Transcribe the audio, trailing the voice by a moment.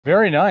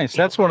Very nice.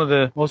 That's one of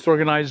the most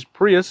organized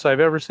Prius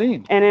I've ever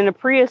seen. And in a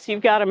Prius,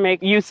 you've got to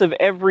make use of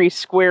every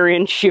square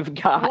inch you've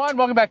got. Hello and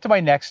welcome back to my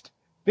next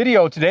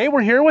video. Today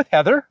we're here with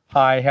Heather.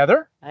 Hi,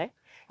 Heather. Hi.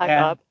 Hi,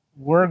 Bob.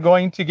 We're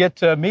going to get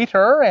to meet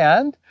her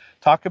and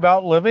talk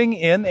about living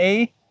in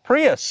a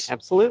Prius.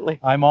 Absolutely.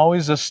 I'm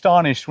always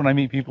astonished when I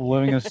meet people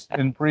living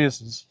in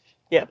Priuses.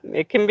 Yeah,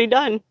 it can be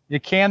done.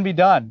 It can be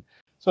done.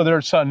 So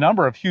there's a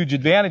number of huge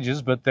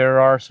advantages, but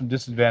there are some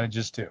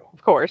disadvantages too.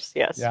 Of course,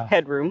 yes. Yeah.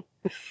 Headroom.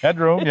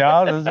 Headroom,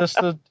 yeah. There's just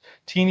a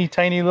teeny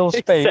tiny little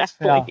space.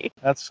 Exactly. Yeah,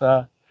 that's.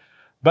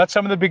 But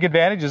some of the big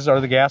advantages are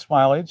the gas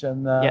mileage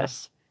and.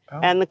 Yes.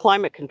 And the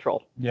climate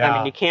control. Yeah. I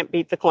mean, you can't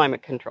beat the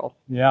climate control.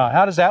 Yeah.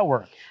 How does that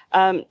work?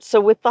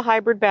 So with the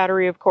hybrid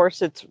battery, of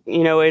course, it's,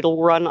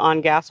 it'll run on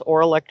gas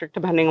or electric,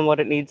 depending on what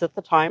it needs at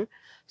the time.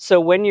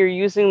 So when you're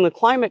using the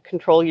climate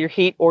control, your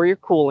heat or your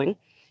cooling,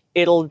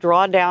 it'll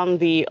draw down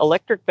the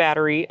electric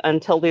battery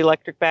until the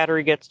electric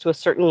battery gets to a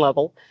certain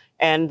level.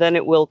 And then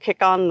it will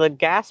kick on the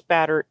gas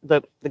battery,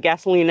 the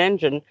gasoline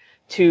engine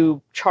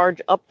to charge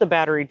up the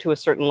battery to a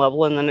certain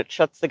level. And then it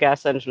shuts the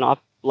gas engine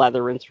off,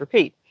 lather, rinse,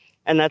 repeat.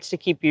 And that's to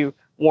keep you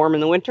warm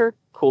in the winter,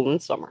 cool in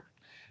summer.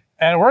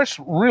 And it works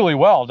really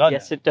well, doesn't it?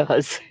 Yes, it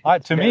does.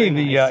 To me,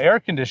 the air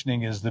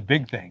conditioning is the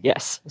big thing.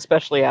 Yes,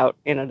 especially out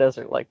in a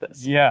desert like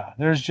this. Yeah,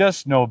 there's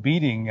just no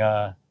beating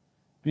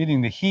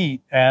the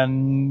heat,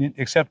 and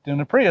except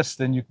in a Prius,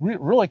 then you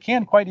really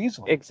can quite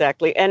easily.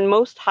 Exactly. And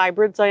most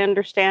hybrids, I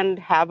understand,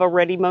 have a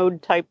ready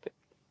mode type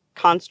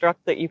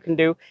construct that you can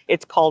do.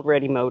 It's called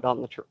ready mode on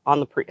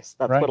the Prius.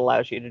 That's what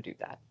allows you to do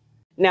that.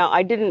 Now,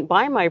 I didn't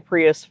buy my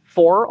Prius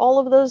for all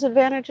of those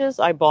advantages.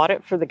 I bought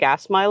it for the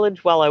gas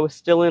mileage while I was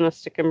still in a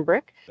stick and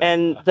brick.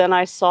 And then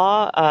I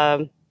saw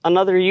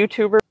another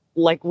YouTuber,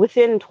 like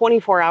within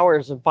 24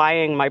 hours of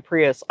buying my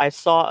Prius, I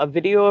saw a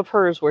video of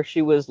hers where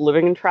she was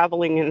living and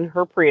traveling in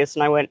her Prius.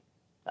 And I went,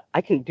 I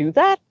can do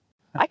that?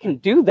 I can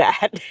do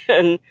that.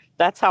 And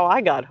that's how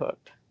I got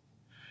hooked.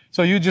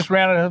 So you just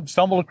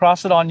stumbled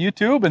across it on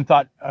YouTube and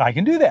thought, I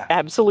can do that.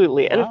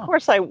 Absolutely. And of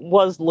course I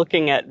was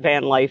looking at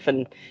van life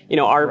and,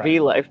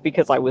 RV life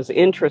because I was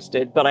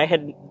interested, but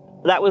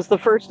that was the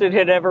first it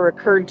had ever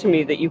occurred to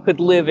me that you could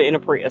live in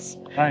a Prius.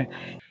 Right.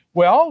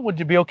 Well, would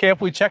you be okay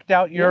if we checked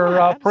out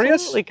your Prius?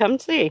 Absolutely. Come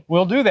see.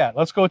 We'll do that.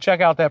 Let's go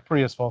check out that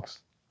Prius, folks.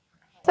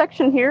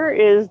 Section here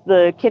is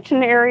the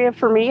kitchen area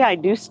for me. I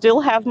do still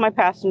have my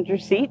passenger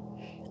seat.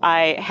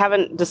 I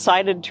haven't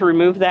decided to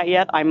remove that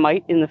yet. I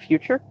might in the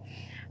future.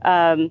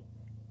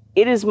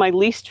 It is my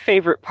least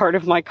favorite part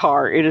of my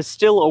car. It is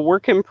still a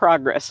work in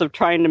progress of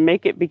trying to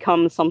make it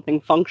become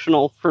something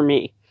functional for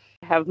me.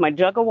 I have my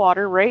jug of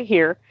water right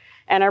here,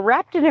 and I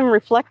wrapped it in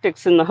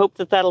Reflectix in the hope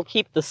that that'll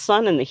keep the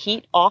sun and the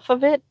heat off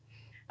of it.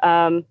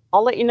 I'll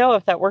let you know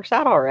if that works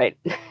out all right.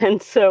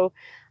 And so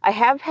I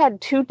have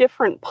had two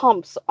different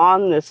pumps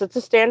on this. It's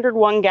a standard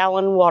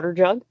 1-gallon water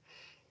jug.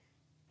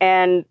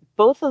 And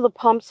both of the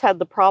pumps had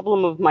the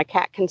problem of my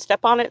cat can step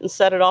on it and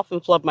set it off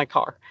and flood my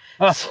car.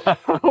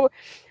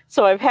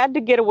 So I've had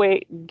to get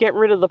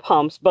rid of the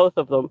pumps, both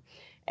of them.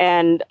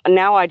 And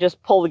now I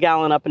just pull the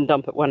gallon up and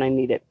dump it when I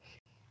need it.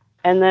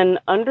 And then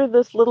under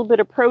this little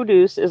bit of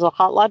produce is a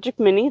Hot Logic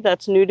Mini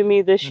that's new to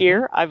me this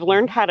year. I've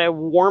learned how to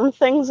warm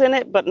things in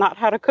it, but not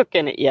how to cook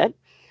in it yet.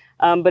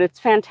 But it's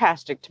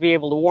fantastic to be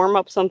able to warm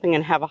up something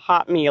and have a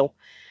hot meal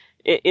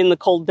in the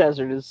cold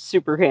desert is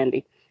super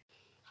handy.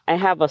 I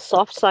have a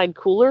soft side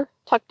cooler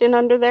tucked in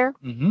under there,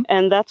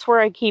 and that's where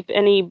I keep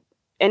any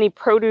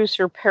produce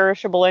or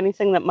perishable,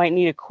 anything that might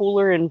need a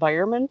cooler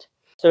environment.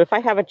 So if I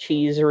have a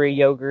cheese or a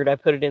yogurt, I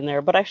put it in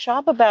there. But I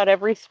shop about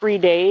every 3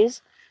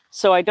 days,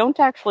 so I don't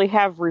actually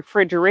have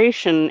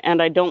refrigeration, and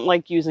I don't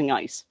like using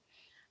ice.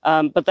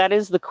 But that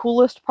is the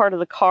coolest part of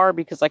the car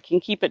because I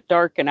can keep it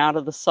dark and out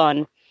of the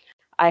sun.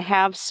 I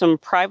have some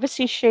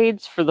privacy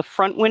shades for the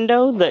front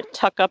window that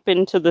tuck up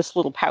into this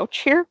little pouch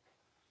here.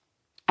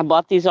 I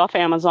bought these off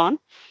Amazon,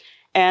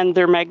 and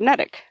they're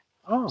magnetic.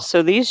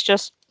 So these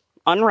just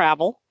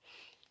unravel,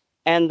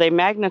 and they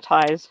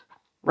magnetize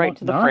right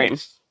to the frame.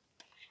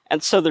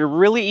 And so they're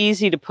really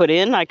easy to put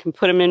in. I can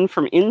put them in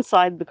from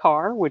inside the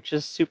car, which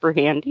is super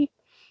handy.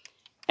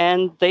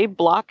 And they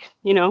block,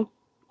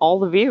 all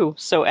the view.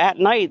 So at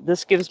night,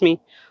 this gives me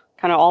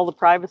kind of all the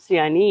privacy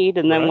I need.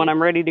 And then when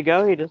I'm ready to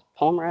go, you just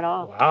pull them right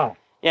off. Wow.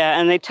 Yeah,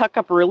 and they tuck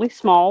up really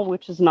small,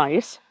 which is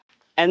nice.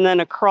 And then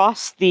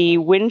across the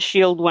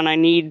windshield when I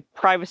need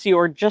privacy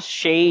or just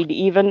shade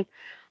even,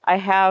 I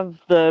have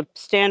the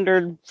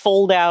standard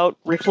fold-out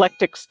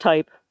Reflectix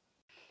type.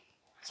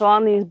 So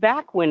on these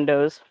back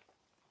windows,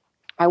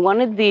 I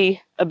wanted the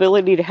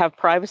ability to have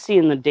privacy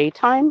in the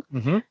daytime.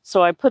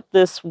 So I put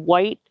this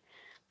white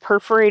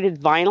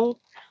perforated vinyl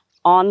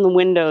on the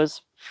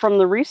windows. From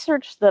the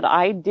research that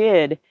I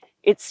did,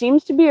 it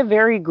seems to be a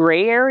very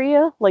gray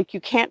area. Like you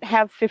can't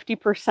have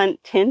 50%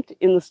 tint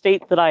in the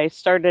state that I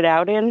started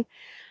out in,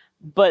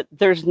 but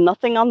there's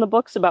nothing on the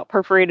books about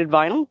perforated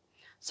vinyl.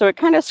 So it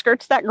kind of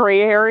skirts that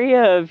gray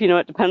area of,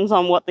 it depends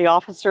on what the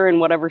officer in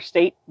whatever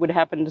state would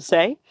happen to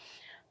say.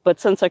 But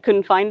since I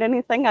couldn't find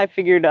anything, I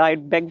figured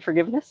I'd beg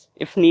forgiveness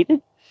if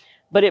needed.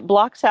 but it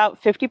blocks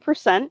out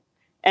 50%,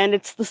 and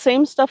it's the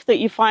same stuff that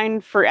you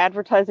find for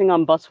advertising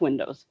on bus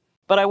windows.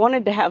 But I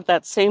wanted to have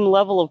that same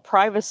level of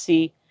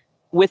privacy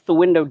with the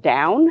window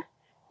down,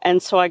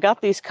 and so I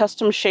got these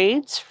custom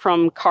shades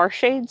from Car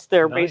Shades.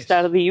 They're based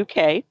out of the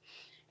UK,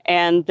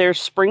 and they're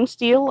spring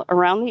steel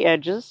around the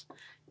edges,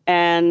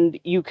 and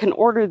you can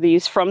order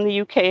these from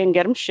the UK and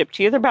get them shipped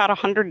to you. They're about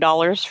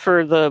 $100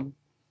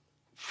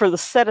 for the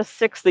set of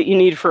 6 that you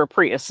need for a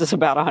Prius is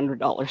about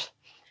 $100.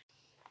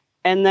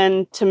 And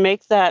then to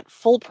make that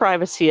full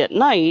privacy at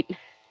night,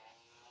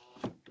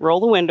 roll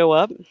the window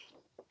up,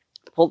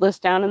 pull this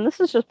down, and this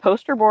is just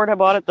poster board I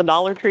bought at the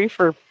Dollar Tree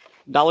for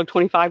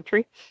 $1.25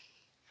 tree.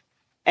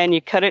 And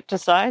you cut it to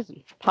size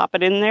and pop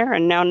it in there,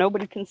 and now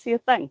nobody can see a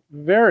thing.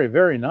 Very,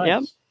 very nice.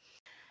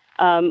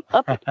 Yep.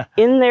 Up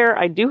in there,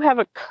 I do have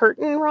a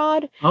curtain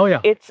rod. Oh, yeah.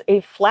 It's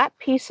a flat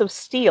piece of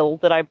steel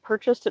that I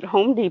purchased at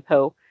Home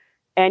Depot,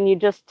 and you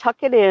just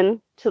tuck it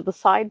in to the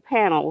side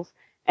panels,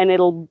 and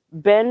it'll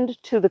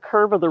bend to the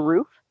curve of the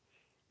roof.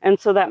 And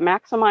so that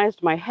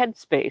maximized my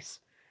headspace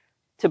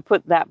to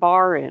put that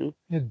bar in.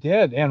 It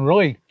did, and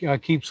really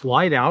keeps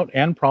light out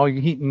and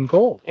probably heat and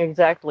cold.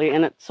 Exactly.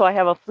 And so I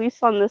have a fleece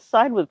on this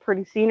side with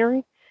pretty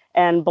scenery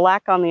and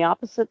black on the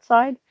opposite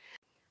side.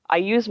 I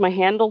use my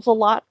handles a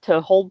lot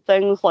to hold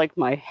things like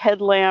my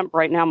headlamp.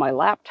 Right now my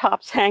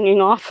laptop's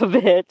hanging off of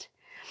it.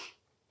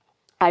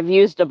 I've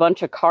used a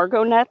bunch of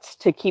cargo nets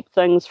to keep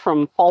things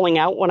from falling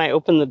out when I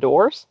open the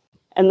doors.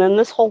 And then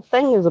this whole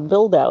thing is a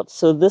build out,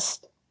 so this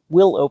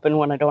will open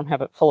when I don't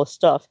have it full of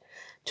stuff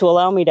to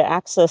allow me to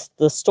access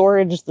the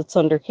storage that's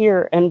under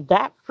here. And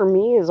that for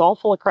me is all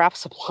full of craft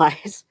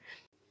supplies.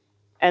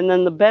 And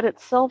then the bed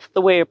itself,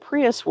 the way a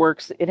Prius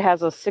works, it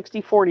has a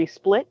 60-40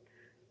 split.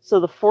 So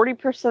the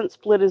 40%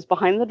 split is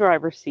behind the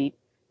driver's seat,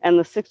 and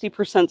the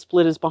 60%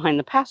 split is behind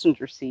the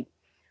passenger seat.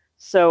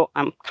 So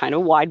I'm kind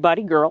of a wide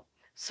body girl.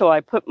 So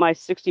I put my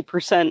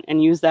 60%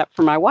 and use that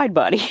for my wide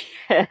body.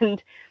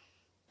 and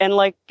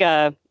like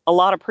a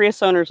lot of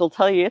Prius owners will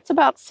tell you, it's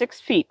about 6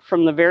 feet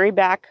from the very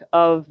back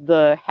of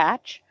the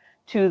hatch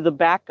to the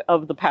back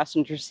of the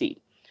passenger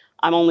seat.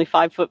 I'm only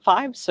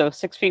 5'5", so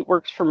 6 feet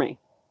works for me.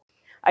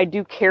 I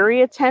do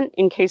carry a tent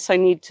in case I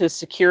need to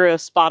secure a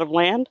spot of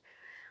land.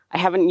 I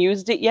haven't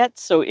used it yet,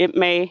 so it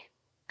may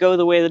go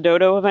the way of the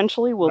dodo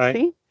eventually. We'll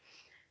see.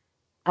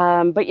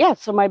 But yeah,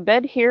 so my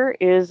bed here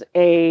is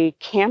a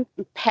camp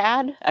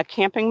pad, a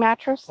camping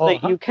mattress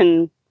that you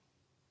can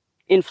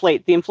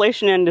inflate. The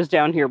inflation end is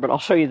down here, but I'll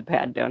show you the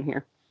pad down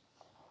here.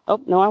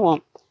 Oh, no, I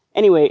won't.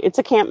 Anyway, it's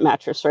a camp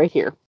mattress right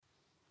here.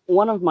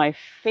 One of my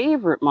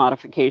favorite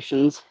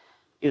modifications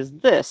is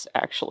this,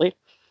 actually.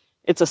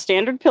 It's a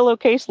standard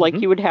pillowcase like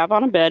you would have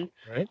on a bed.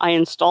 Right. I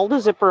installed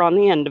a zipper on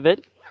the end of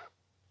it,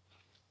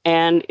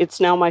 and it's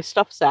now my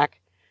stuff sack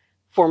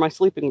for my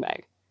sleeping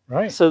bag.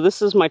 Right. So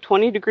this is my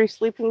 20-degree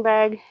sleeping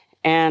bag,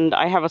 and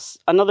I have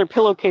another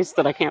pillowcase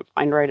that I can't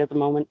find right at the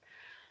moment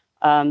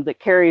that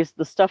carries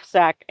the stuff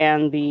sack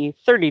and the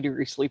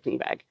 30-degree sleeping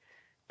bag.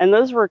 And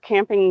those were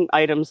camping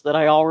items that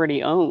I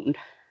already owned.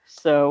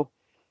 So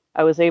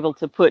I was able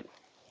to put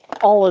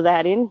all of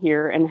that in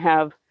here and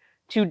have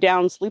 2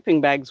 down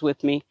sleeping bags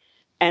with me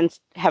and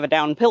have a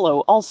down pillow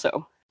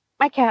also.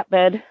 My cat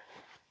bed.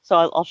 So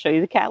I'll show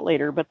you the cat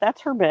later, but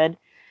that's her bed.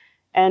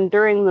 And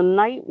during the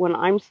night when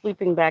I'm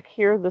sleeping back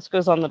here, this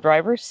goes on the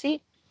driver's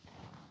seat.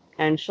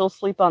 And she'll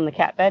sleep on the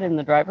cat bed in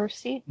the driver's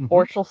seat,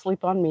 or she'll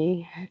sleep on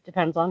me. It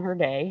depends on her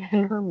day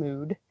and her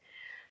mood.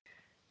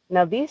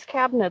 Now these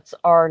cabinets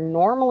are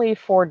normally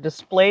for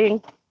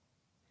displaying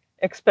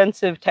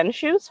expensive tennis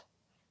shoes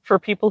for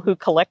people who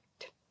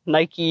collect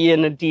Nike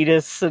and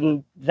Adidas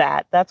and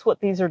that. That's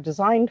what these are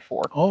designed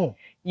for. Oh.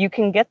 You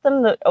can get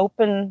them that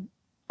open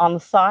on the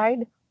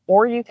side,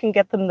 or you can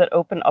get them that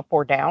open up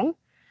or down.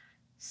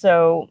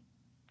 So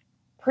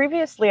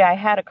previously I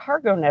had a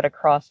cargo net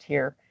across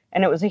here,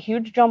 and it was a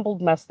huge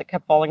jumbled mess that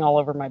kept falling all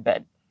over my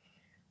bed.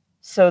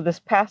 So this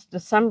past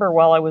December,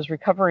 while I was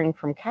recovering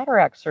from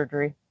cataract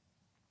surgery,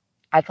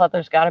 I thought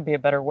there's got to be a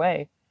better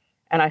way.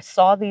 And I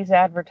saw these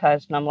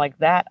advertised, and I'm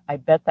like, I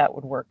bet that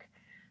would work.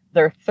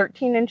 They're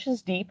 13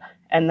 inches deep,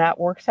 and that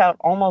works out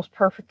almost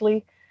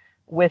perfectly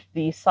with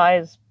the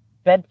size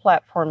bed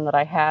platform that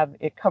I have.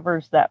 It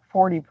covers that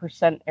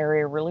 40%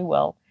 area really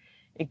well.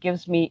 It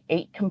gives me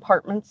 8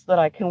 compartments that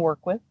I can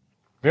work with.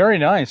 Very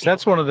nice.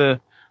 That's one of the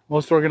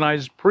most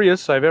organized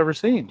Prius I've ever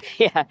seen.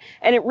 Yeah,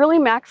 and it really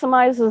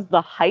maximizes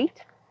the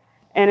height.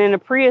 And in a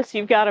Prius,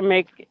 you've got to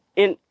make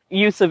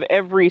use of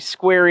every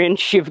square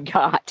inch you've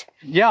got.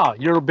 Yeah,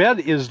 your bed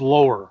is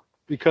lower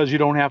because you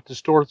don't have to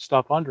store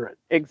stuff under it.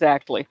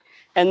 Exactly.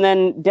 And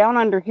then down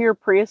under here,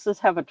 Priuses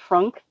have a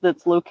trunk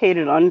that's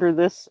located under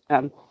this.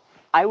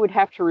 I would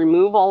have to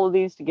remove all of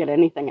these to get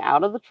anything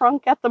out of the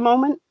trunk at the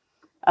moment.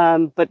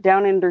 But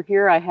down under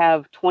here, I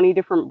have 20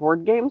 different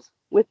board games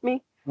with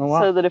me. Oh,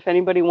 wow. So that if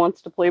anybody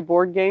wants to play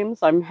board games,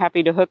 I'm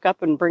happy to hook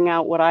up and bring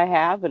out what I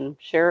have and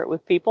share it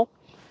with people.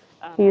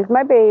 She's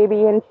my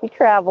baby, and she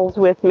travels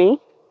with me.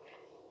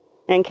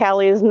 And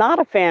Callie is not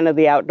a fan of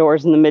the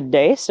outdoors in the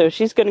midday, so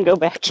she's going to go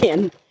back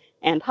in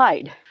and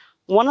hide.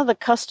 One of the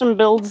custom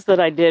builds that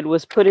I did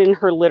was put in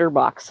her litter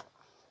box.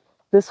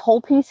 This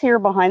whole piece here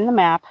behind the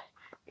map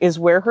is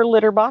where her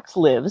litter box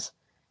lives,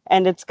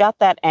 and it's got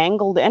that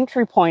angled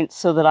entry point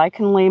so that I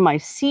can lay my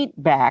seat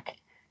back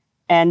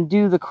and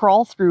do the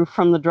crawl through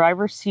from the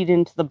driver's seat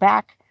into the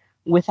back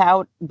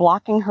without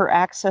blocking her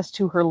access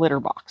to her litter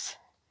box.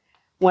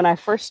 When I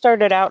first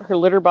started out, her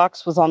litter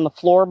box was on the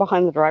floor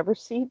behind the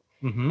driver's seat,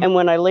 and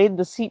when I laid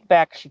the seat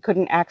back, she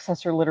couldn't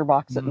access her litter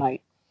box at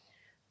night.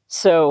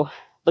 So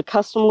the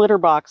custom litter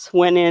box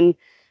went in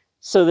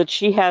so that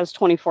she has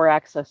 24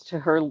 access to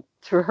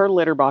her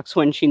litter box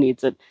when she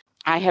needs it.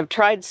 I have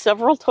tried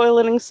several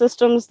toileting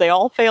systems. They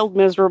all failed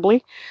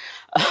miserably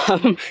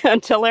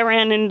until I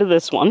ran into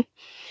this one.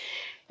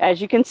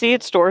 As you can see,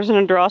 it stores in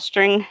a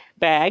drawstring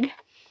bag,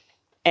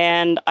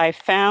 and I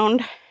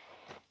found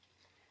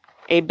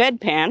a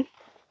bedpan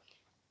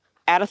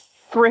at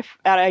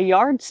a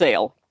yard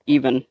sale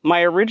even.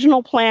 My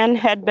original plan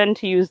had been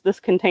to use this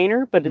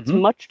container, but it's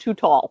much too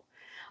tall.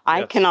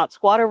 I cannot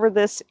squat over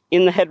this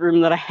in the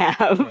headroom that I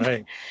have.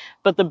 Right.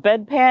 But the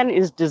bedpan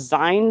is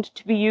designed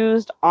to be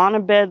used on a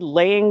bed,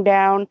 laying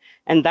down,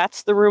 and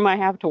that's the room I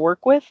have to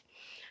work with.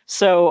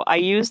 So I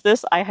use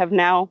this. I have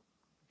now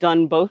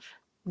done both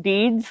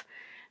deeds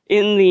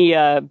in the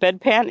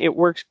bedpan. It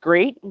works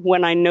great.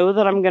 When I know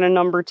that I'm going to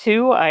number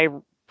 2, I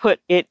put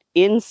it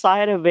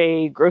inside of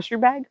a grocery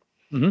bag,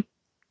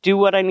 do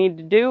what I need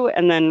to do,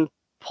 and then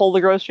pull the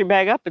grocery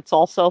bag up. It's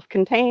all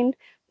self-contained.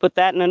 Put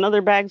that in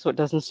another bag so it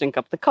doesn't stink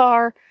up the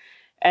car.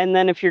 And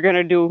then if you're going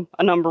to do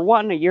a number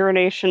 1, a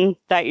urination,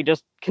 that you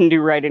just can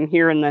do right in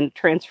here and then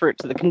transfer it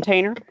to the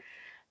container.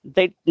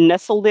 They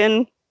nestled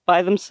in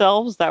by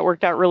themselves. That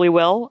worked out really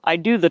well. I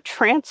do the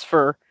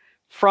transfer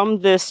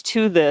from this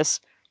to this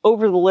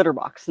over the litter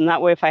box. And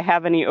that way, if I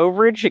have any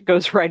overage, it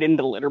goes right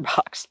into the litter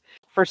box.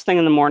 First thing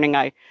in the morning,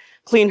 I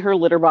clean her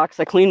litter box.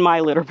 I clean my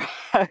litter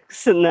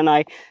box. And then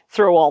I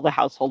throw all the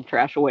household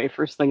trash away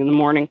first thing in the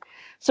morning.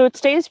 So it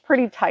stays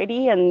pretty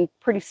tidy and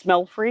pretty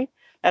smell-free.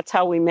 That's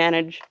how we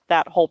manage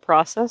that whole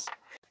process.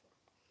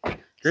 Good.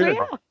 So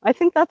yeah, I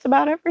think that's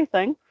about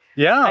everything.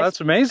 Yeah, that's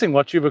amazing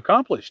what you've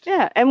accomplished.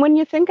 Yeah, and when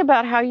you think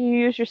about how you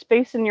use your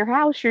space in your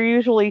house, you're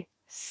usually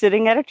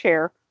sitting at a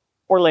chair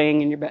or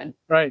laying in your bed.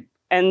 Right.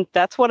 And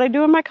that's what I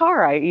do in my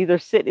car. I either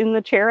sit in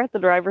the chair at the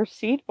driver's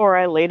seat or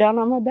I lay down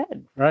on my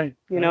bed. Right.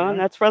 You know, and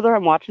that's whether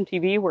I'm watching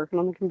TV, working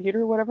on the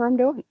computer, whatever I'm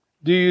doing.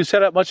 Do you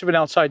set up much of an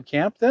outside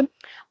camp then?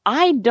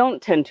 I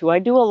don't tend to. I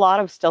do a lot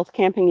of stealth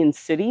camping in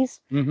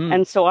cities.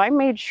 And so I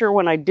made sure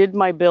when I did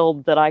my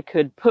build that I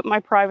could put my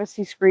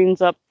privacy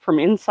screens up from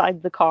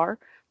inside the car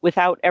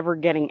without ever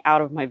getting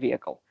out of my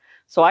vehicle.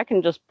 So I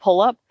can just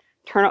pull up,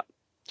 turn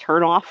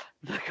off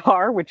the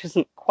car, which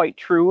isn't quite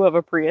true of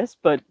a Prius,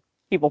 but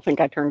people think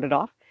I turned it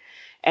off,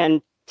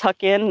 and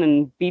tuck in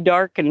and be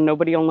dark and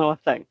nobody will know a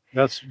thing.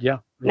 That's, yeah.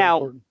 Really now,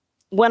 important.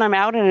 When I'm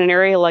out in an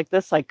area like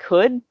this, I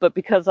could, but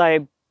because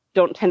I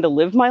don't tend to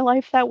live my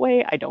life that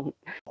way, I don't.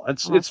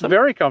 It's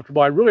very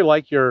comfortable. I really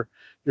like your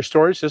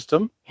storage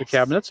system, the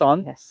cabinets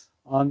on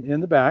in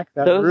the back.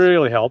 That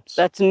really helps.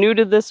 That's new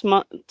to this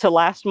month, to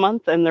last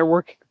month, and they're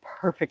working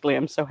perfectly.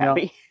 I'm so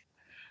happy. Yeah.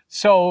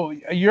 So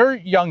you're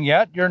young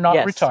yet. You're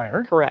not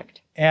retired.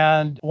 Correct.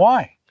 And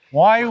why?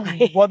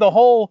 Why? Well, the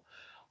whole,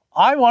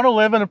 I want to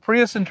live in a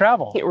Prius and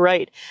travel.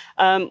 Right.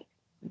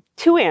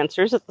 2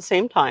 answers at the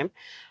same time.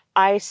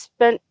 I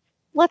spent,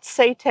 let's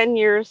say, 10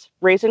 years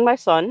raising my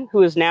son,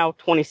 who is now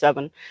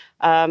 27.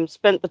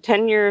 Spent the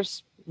 10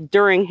 years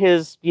during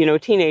his,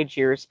 teenage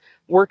years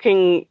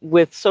working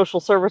with social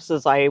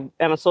services. I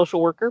am a social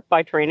worker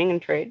by training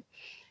and trade.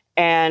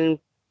 And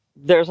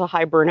there's a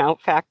high burnout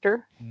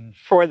factor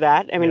for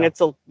that. I mean,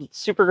 it's a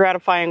super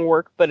gratifying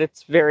work, but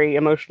it's very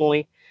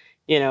emotionally,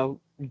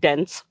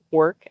 dense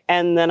work.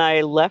 And then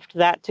I left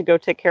that to go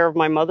take care of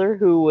my mother,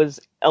 who was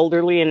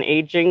elderly and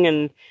aging,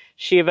 and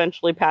she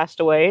eventually passed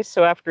away.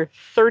 So after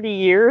 30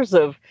 years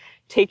of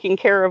taking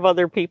care of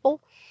other people,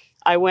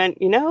 I went,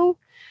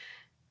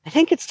 I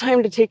think it's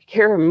time to take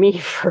care of me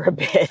for a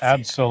bit.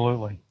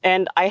 Absolutely.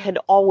 And I had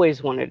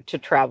always wanted to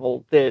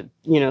travel the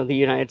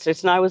United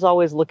States. And I was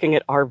always looking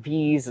at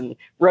RVs and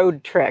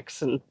road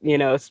treks and,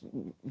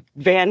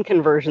 van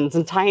conversions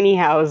and tiny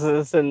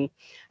houses. And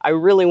I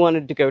really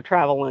wanted to go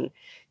travel. And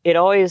it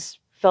always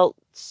felt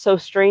so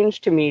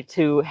strange to me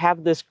to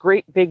have this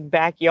great big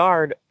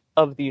backyard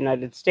of the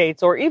United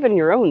States, or even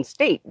your own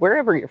state,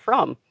 wherever you're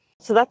from.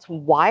 So that's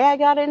why I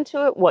got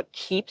into it. What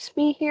keeps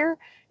me here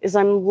is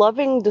I'm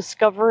loving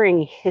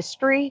discovering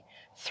history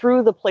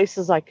through the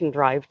places I can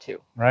drive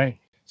to. Right.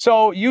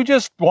 So you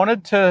just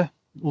wanted to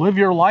live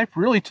your life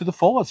really to the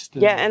fullest.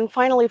 Yeah, and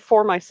finally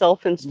for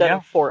myself instead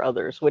of for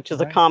others, which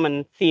is a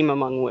common theme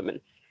among women.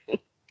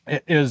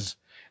 It is.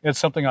 It's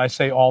something I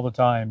say all the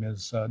time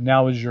is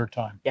now is your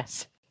time.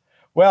 Yes.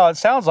 Well, it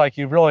sounds like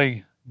you're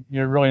really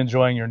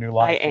enjoying your new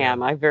life. I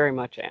am. I very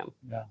much am.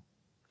 Yeah.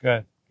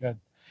 Good. Good.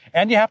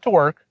 And you have to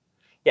work.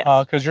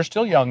 Yes. Because you're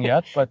still young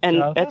yet. But and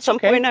at some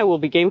point I will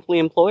be gainfully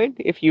employed.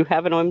 If you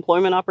have an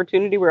employment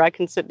opportunity where I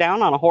can sit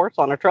down on a horse,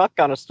 on a truck,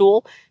 on a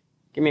stool,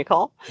 give me a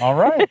call. All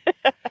right.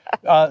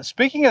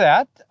 Speaking of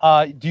that,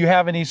 do you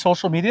have any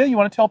social media you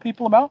want to tell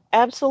people about?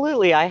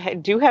 Absolutely. I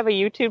do have a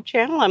YouTube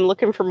channel. I'm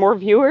looking for more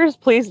viewers.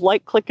 Please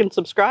like, click, and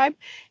subscribe.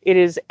 It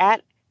is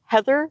at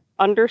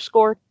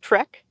Heather_Trek,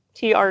 Trek.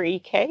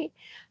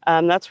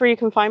 That's where you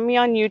can find me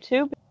on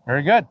YouTube.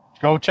 Very good.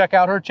 Go check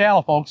out her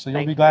channel, folks. So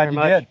you'll be glad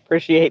you did.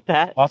 Appreciate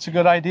that. Lots of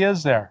good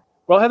ideas there.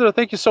 Well, Heather,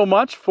 thank you so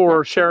much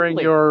for sharing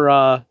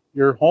your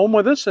home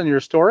with us and your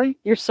story.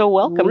 You're so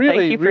welcome. Really,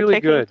 thank you for really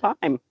taking good. the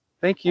time.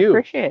 Thank you. I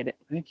appreciate it.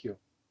 Thank you.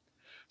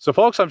 So,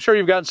 folks, I'm sure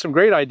you've gotten some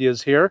great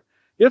ideas here.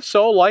 If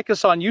so, like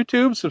us on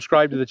YouTube,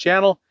 subscribe to the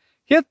channel,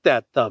 hit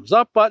that thumbs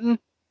up button,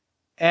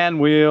 and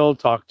we'll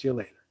talk to you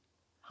later.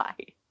 Bye.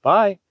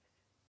 Bye.